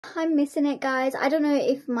I'm missing it, guys. I don't know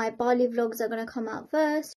if my Bali vlogs are gonna come out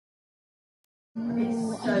first.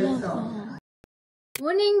 It's so soft.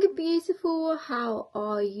 Morning, beautiful. How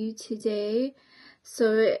are you today?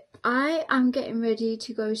 So I am getting ready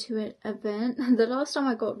to go to an event. The last time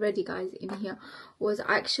I got ready, guys, in here was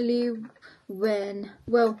actually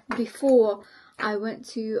before I went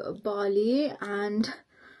to Bali, and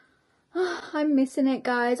I'm missing it,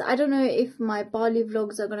 guys. I don't know if my Bali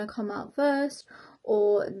vlogs are gonna come out first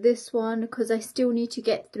or this one, because I still need to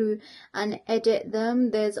get through and edit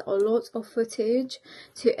them. There's a lot of footage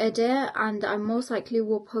to edit, and I most likely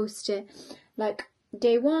will post it like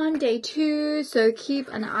day 1, day 2, so keep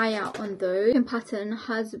an eye out on those. The pattern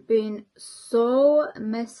has been so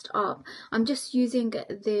messed up. I'm just using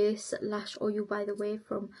this lash oil, by the way,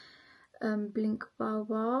 from Blink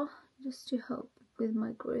Baba, just to help with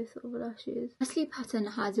my growth of lashes. My sleep pattern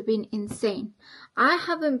has been insane. I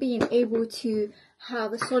haven't been able to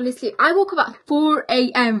have a solid sleep. I woke up at 4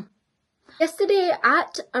 a.m. Yesterday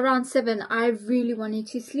at around 7, I really wanted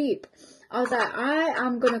to sleep. I was like, I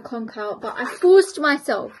am gonna conk out, but I forced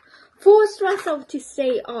myself to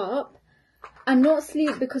stay up and not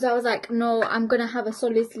sleep, because I was like, no, I'm gonna have a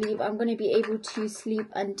solid sleep. I'm gonna be able to sleep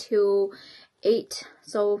until 8.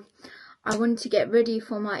 So I wanted to get ready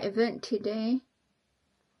for my event today,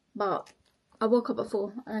 but I woke up at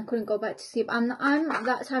 4 and I couldn't go back to sleep. I'm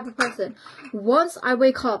that type of person. Once I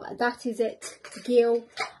wake up, that is it, Gil.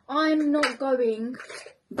 I'm not going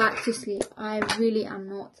back to sleep. I really am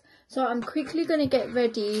not. So I'm quickly gonna get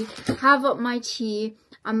ready, have up my tea,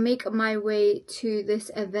 and make my way to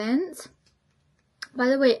this event. By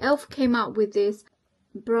the way, Elf came out with this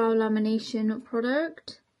brow lamination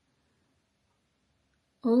product.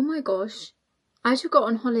 Oh my gosh, I took it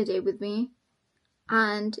on holiday with me,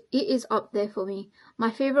 and it is up there for me. My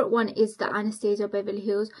favorite one is the Anastasia Beverly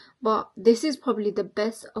Hills, but this is probably the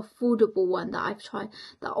best affordable one that I've tried.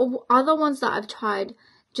 The other ones that I've tried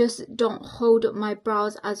just don't hold my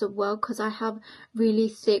brows as well, because I have really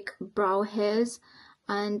thick brow hairs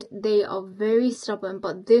and they are very stubborn.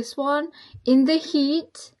 But this one, in the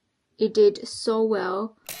heat, it did so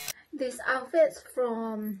well. This outfit's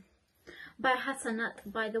from by Hassanat,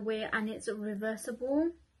 by the way, and it's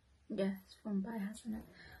reversible. Yeah, it's from by Hassanat.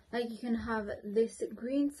 Like, you can have this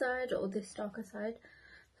green side or this darker side.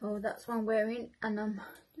 So that's what I'm wearing, and I'm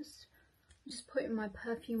just putting my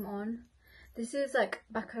perfume on. This is like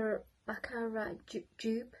Baccarat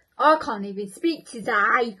dupe. Oh, I can't even speak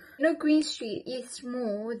today. You know, Green Street is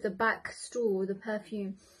more the back store, the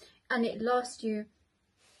perfume, and it lasts you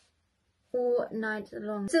all night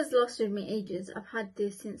long. This has lasted me ages. I've had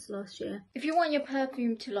this since last year. If you want your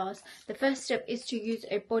perfume to last, the first step is to use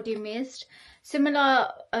a body mist, similar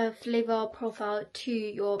flavor profile to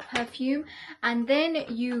your perfume, and then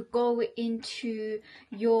you go into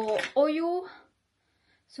your oil.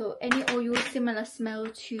 So any oil, similar smell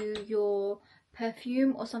to your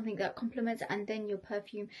perfume or something that complements, and then your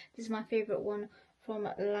perfume. This is my favorite one from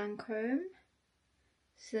Lancome.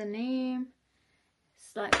 This is the name.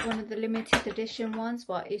 It's like one of the limited edition ones,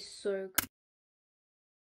 but it's so good.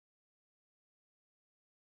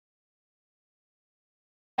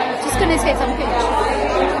 Just gonna take some pictures.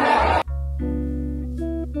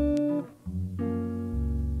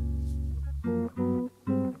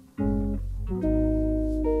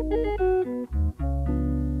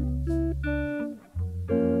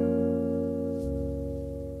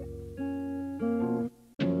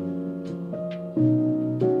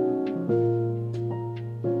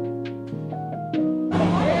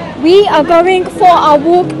 We are going for our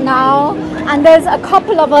walk now, and there's a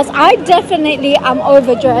couple of us. I definitely am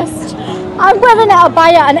overdressed. I'm wearing an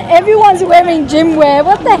abaya and everyone's wearing gym wear.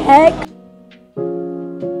 What the heck?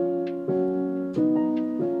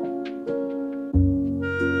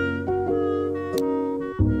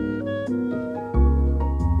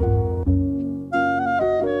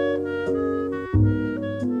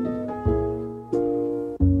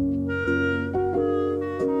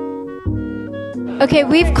 Okay,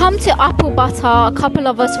 we've come to Apple Butter, a couple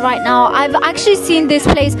of us right now. I've actually seen this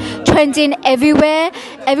place trending everywhere.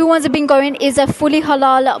 Everyone's been going. Is a fully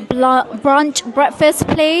halal brunch breakfast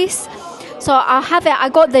place. So I'll have it. I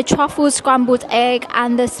got the truffle scrambled egg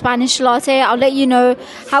and the Spanish latte. I'll let you know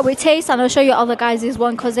how it tastes, and I'll show you other guys'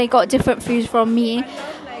 one because they got different foods from me.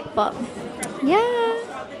 But yeah,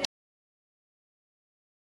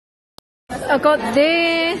 I got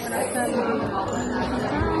this.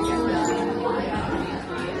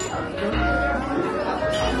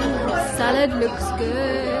 Salad looks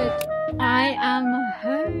good. I am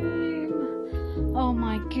home. Oh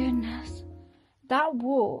my goodness. That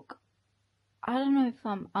walk I don't know if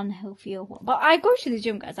I'm unhealthy or what, but I go to the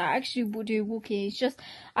gym, guys. I actually do walking. It's just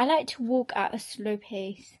I like to walk at a slow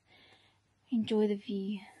pace, enjoy the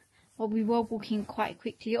view. But we were walking quite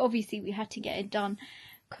quickly. Obviously, we had to get it done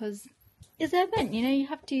because it's an event, you know, you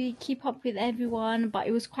have to keep up with everyone. But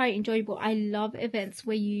it was quite enjoyable. I love events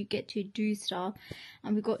where you get to do stuff,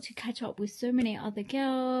 and we got to catch up with so many other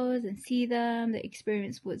girls and see them. The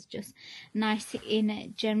experience was just nice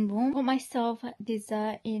in general. Got myself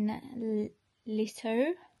dessert in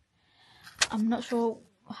Lito. I'm not sure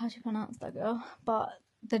how to pronounce that, girl, but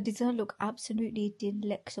the dessert looked absolutely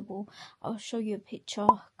delectable. I'll show you a picture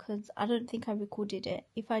because I don't think I recorded it.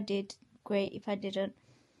 If I did, great. If I didn't,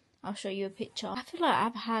 I'll show you a picture. I feel like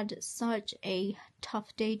I've had such a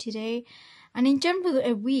tough day today, and in general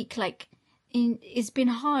a week. Like, it's been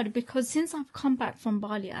hard because since I've come back from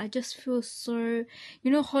Bali, I just feel so,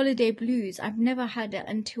 you know, holiday blues. I've never had it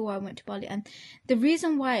until I went to Bali, and the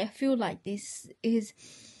reason why I feel like this is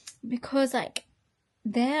because, like,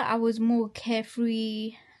 there I was more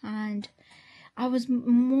carefree and I was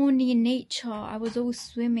more near nature. I was always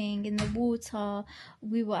swimming in the water.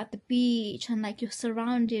 We were at the beach, and like, you're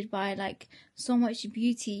surrounded by like so much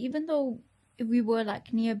beauty, even though we were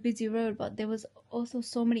like near a busy road, but there was also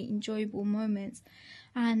so many enjoyable moments,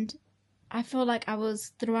 and I felt like I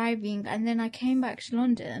was thriving. And then I came back to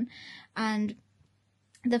London, and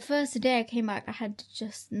the first day I came back, I had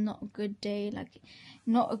just not a good day, like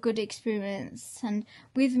not a good experience. And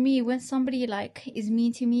with me, when somebody like is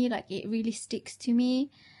mean to me, like it really sticks to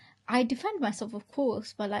me. I defend myself, of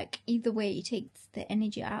course, but like either way, it takes the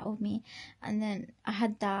energy out of me. And then I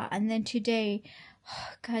had that, and then today,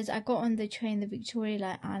 guys, I got on the train, the Victoria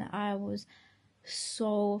line, and I was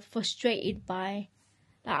so frustrated by.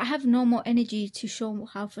 Like, I have no more energy to show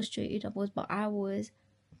how frustrated I was, but I was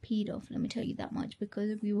peed off, let me tell you that much,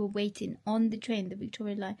 because we were waiting on the train, the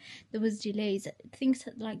Victoria line. There was delays, things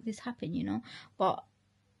like this happen, you know. But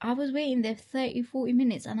I was waiting there 30-40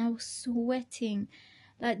 minutes, and I was sweating.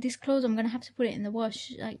 Like, this clothes, I'm gonna have to put it in the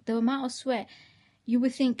wash. Like, the amount of sweat, you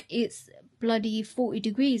would think it's bloody 40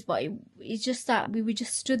 degrees, but it's just that we were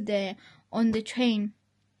just stood there on the train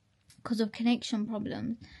because of connection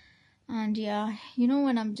problems. And yeah, you know,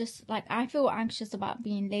 when I'm just like, I feel anxious about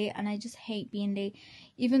being late, and I just hate being late,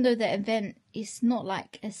 even though the event is not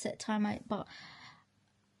like a set time. But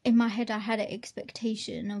in my head, I had an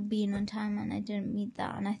expectation of being on time, and I didn't meet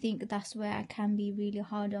that. And I think that's where I can be really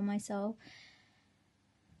hard on myself.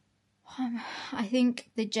 I think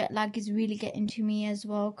the jet lag is really getting to me as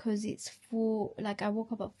well, because it's like I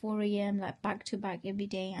woke up at 4 a.m. like back to back every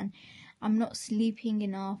day, and I'm not sleeping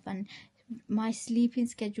enough, and my sleeping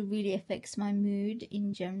schedule really affects my mood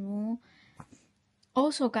in general.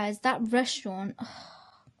 Also, guys, that restaurant, I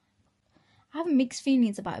have mixed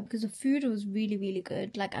feelings about it, because the food was really, really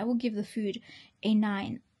good. Like, I will give the food a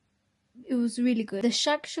 9. It was really good. The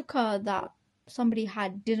shakshuka that somebody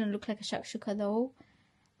had didn't look like a shakshuka though.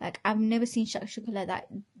 Like, I've never seen shakshuka like that.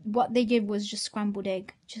 What they gave was just scrambled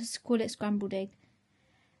egg. Just call it scrambled egg.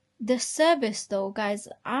 The service though, guys,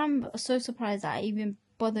 I'm so surprised that I even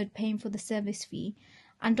bothered paying for the service fee.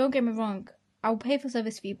 And don't get me wrong, I'll pay for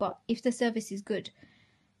service fee, but if the service is good.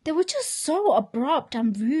 They were just so abrupt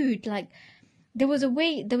and rude. Like, there was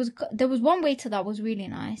one waiter that was really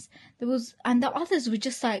nice. And the others were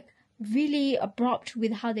just like really abrupt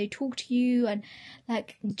with how they talk to you, and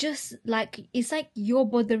like, just like, it's like you're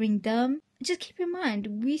bothering them. Just keep in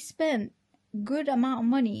mind, we spent good amount of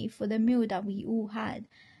money for the meal that we all had,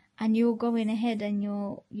 and you're going ahead and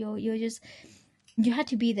you're just, you had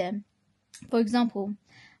to be there. For example,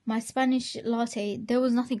 my Spanish latte, there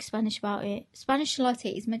was nothing Spanish about it. Spanish latte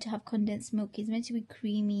is meant to have condensed milk. It's meant to be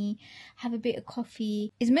creamy, have a bit of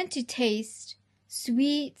coffee. It's meant to taste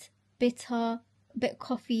sweet, bitter, a bit of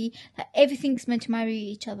coffee. Like, everything's meant to marry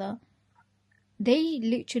each other. They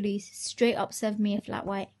literally straight up served me a flat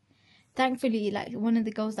white. Thankfully, like, one of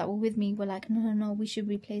the girls that were with me were like, no, we should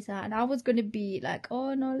replace that. And I was going to be like,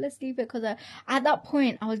 oh no, let's leave it. Because at that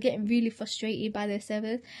point, I was getting really frustrated by their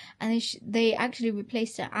service. And they actually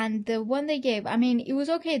replaced it. And the one they gave, I mean, it was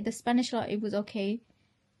okay. The Spanish latte, it was okay.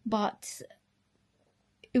 But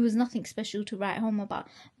it was nothing special to write home about.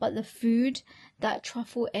 But the food, that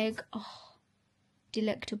truffle egg, oh,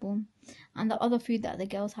 delectable. And the other food that the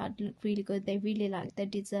girls had looked really good. They really liked their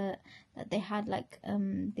dessert that they had, like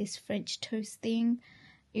this French toast thing.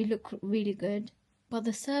 It looked really good. But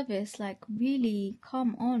the service, like, really,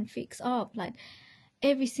 come on, fix up. Like,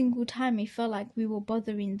 every single time it felt like we were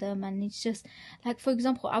bothering them. And it's just like, for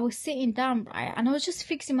example, I was sitting down, right, and I was just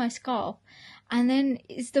fixing my scarf, and then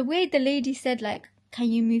it's the way the lady said, like, can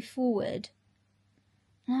you move forward?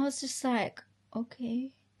 And I was just like,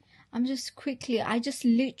 okay. I just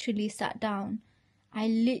literally sat down.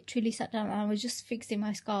 And I was just fixing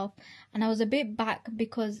my scarf, and I was a bit back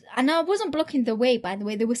and I wasn't blocking the way, by the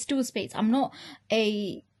way. There was still space. I'm not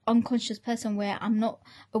a unconscious person where I'm not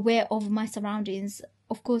aware of my surroundings.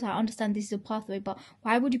 Of course, I understand this is a pathway, but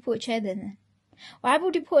why would you put a chair there then? Why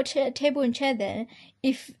would you put a table and chair there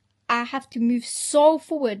if I have to move so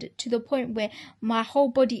forward to the point where my whole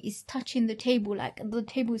body is touching the table? Like, the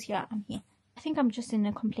table's here, I'm here. I think I'm just in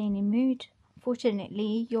a complaining mood.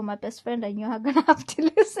 Fortunately, you're my best friend and you're gonna have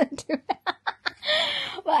to listen to it.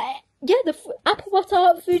 But yeah, the apple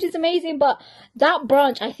butter food is amazing, but that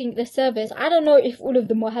brunch, I think the service, I don't know if all of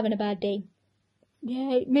them were having a bad day.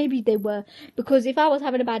 Yeah, maybe they were, because if I was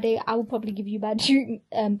having a bad day, I would probably give you bad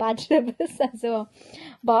service as well.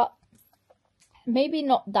 But maybe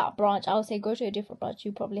not that branch. I would say go to a different branch.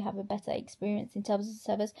 You probably have a better experience in terms of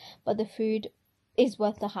service, but the food is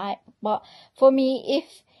worth the hype. But for me,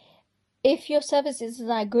 if your service isn't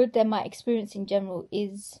that good, then my experience in general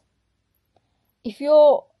is, if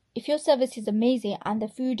your service is amazing and the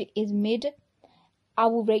food is mid, I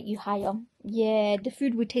will rate you higher. Yeah, the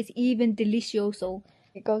food would taste even delicioso.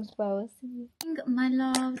 It goes well. My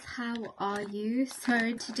loves, how are you?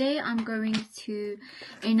 So today I'm going to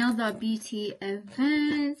another beauty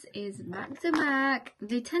event. Is back to back.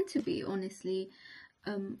 They tend to be, honestly,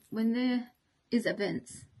 when there is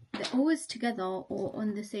events, they're always together or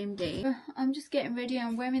on the same day. I'm just getting ready.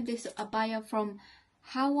 I'm wearing this abaya from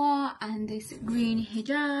Hawa and this green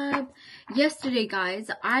hijab. Yesterday, guys,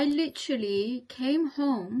 I literally came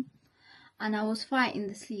home and I was fighting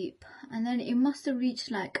the sleep, and then it must have reached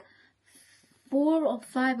like 4 or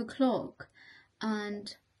 5 o'clock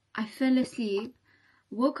and I fell asleep,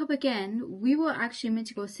 woke up again. We were actually meant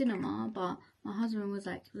to go cinema, but my husband was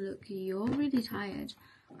like, look, you're really tired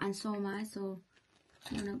and so am I, so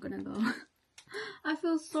we're not gonna go. I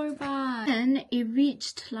feel so bad. Then it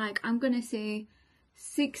reached, like, I'm gonna say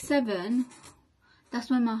 6, 7. That's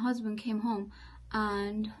when my husband came home,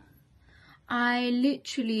 and I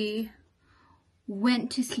literally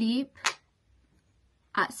went to sleep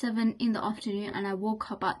at 7 in the afternoon and I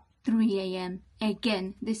woke up at 3 a.m.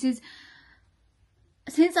 again. This is,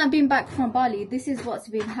 since I've been back from Bali, this is what's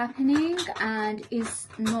been happening, and it's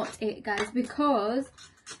not it, guys, because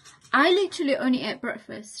I literally only ate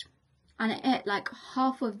breakfast and I ate like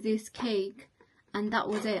half of this cake and that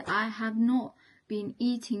was it. I have not been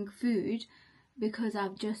eating food because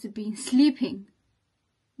I've just been sleeping.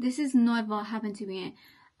 This has never happened to me,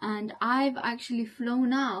 and I've actually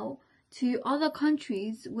flown out to other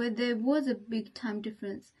countries where there was a big time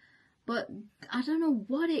difference, but I don't know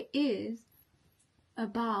what it is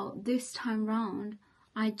about this time round.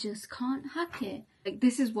 I just can't hack it. Like,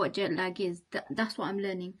 this is what jet lag is. That's what I'm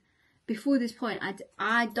learning. Before this point,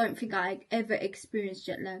 I don't think I ever experienced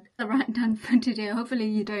jet lag. The rant done for today. Hopefully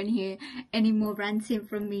you don't hear any more ranting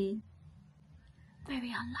from me.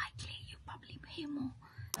 Very unlikely. You probably hear more.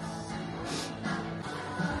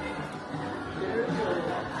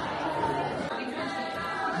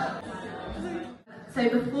 So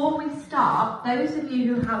before we start, those of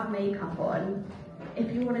you who have makeup on,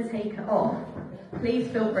 if you want to take it off, please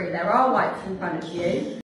feel free. There are wipes in front of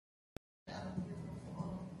you.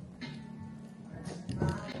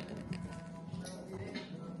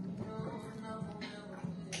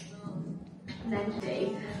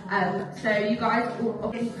 Essentially, so you guys,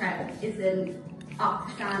 all prep isn't up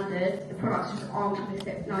to standard. The products just aren't going to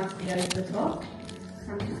sit nicely over the top.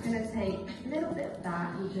 So I'm just going to take a little bit of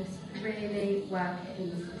that and just really work it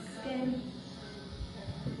into the skin.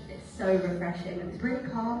 It's so refreshing and it's really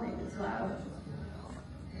calming as well.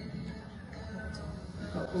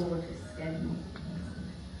 You've got gorgeous skin.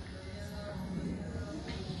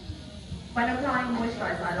 When applying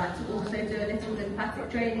moisturiser, I like to also do a little lymphatic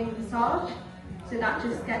draining massage. So that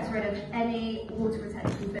just gets rid of any water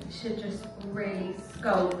retention, but it should just really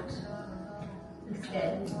sculpt the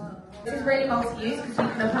skin. This is really multi-use because you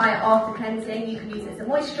can apply it after cleansing, you can use it as a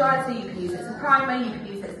moisturiser, you can use it as a primer, you can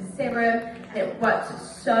use it as a serum, and it works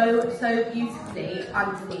so beautifully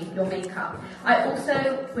underneath your makeup. I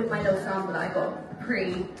also, with my little sample that I got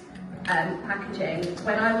packaging,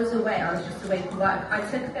 when I was away, I was just away from work, I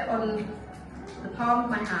took it on the palm of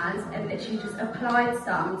my hands and literally just applied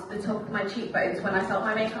some to the top of my cheekbones when I felt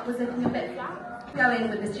my makeup was looking a bit flat. Go in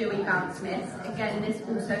with the Dewy Bounce Mist. Again, this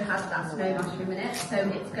also has that snow mushroom in it, so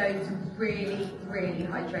it's going to really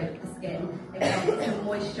hydrate the skin. Again, it's a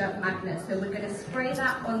moisture magnet, so we're going to spray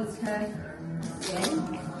that onto the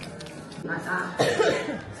skin, like that.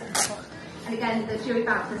 And again, the Dewy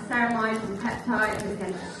Bounce is ceramide and peptide, and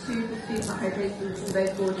again, super hydrating to those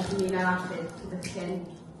gorgeous amino acids to the skin.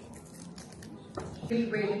 We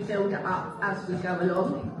really build it up as we go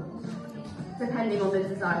along, depending on the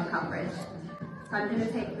desired coverage. So I'm going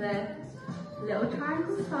to take the little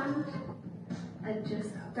triangle sponge and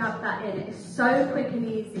just dab that in. It's so quick and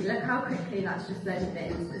easy. Look how quickly that's just blended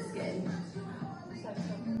it into the skin.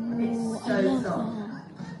 It's so soft.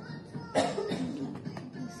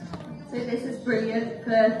 So this is brilliant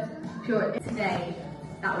for pure today.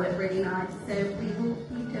 That will look really nice. So we will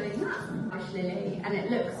be doing that. Bush lily, and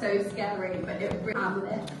it looks so scary, but it really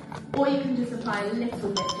with it. Or you can just apply a little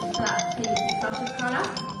bit of that pink touch of colour.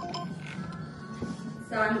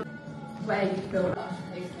 So I'm where you feel.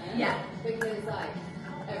 Yeah. Because like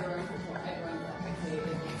everyone's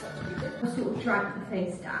like, Sort of drag the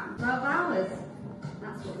face down. 12 hours.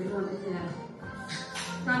 That's what we want, isn't it?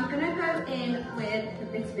 So I'm going to go in with the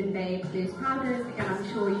Vitamin Babe loose powders. Again,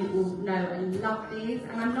 I'm sure you all know and love these.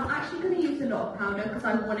 And I'm not actually going to use a lot of powder because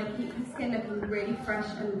I want to keep the skin looking really fresh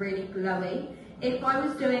and really glowy. If I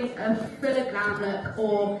was doing a fuller glam look,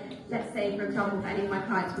 or let's say, for example, if any of my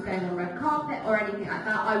clients were going on red carpet or anything like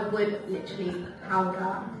that, I would literally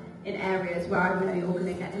powder in areas where I know you're going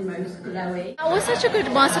to get the most glowy. That was such a good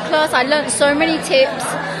masterclass. I learned so many tips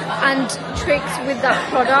and tricks with that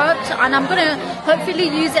product, and I'm going to hopefully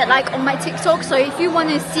use it like on my TikTok. So if you want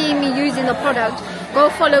to see me using the product,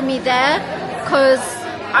 go follow me there, because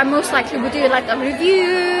I most likely will do like a review,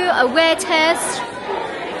 a wear test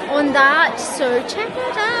on that. So check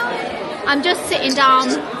it out. I'm just sitting down.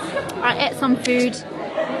 I ate some food,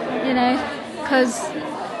 you know, because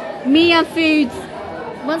me and food,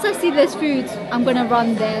 once I see there's food, I'm gonna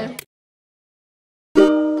run there.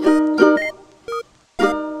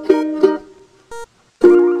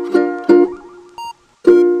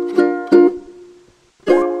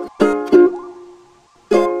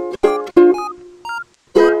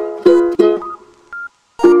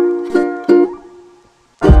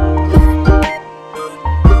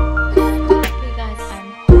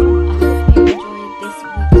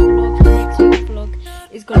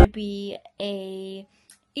 Be a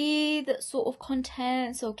Eid sort of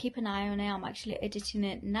content, so keep an eye on it. I'm actually editing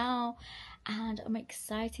it now and I'm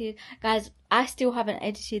excited, guys. I still haven't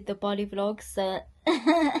edited the Bali vlog, so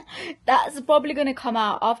that's probably gonna come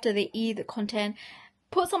out after the Eid content.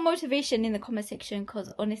 Put some motivation in the comment section,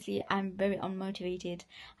 because honestly I'm very unmotivated.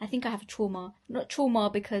 I think I have trauma, not trauma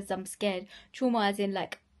because I'm scared, trauma as in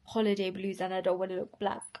like holiday blues, and I don't want to look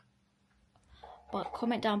black. But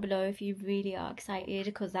comment down below if you really are excited,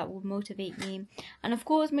 because that will motivate me. And of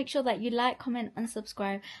course, make sure that you like, comment and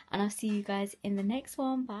subscribe. And I'll see you guys in the next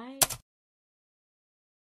one. Bye.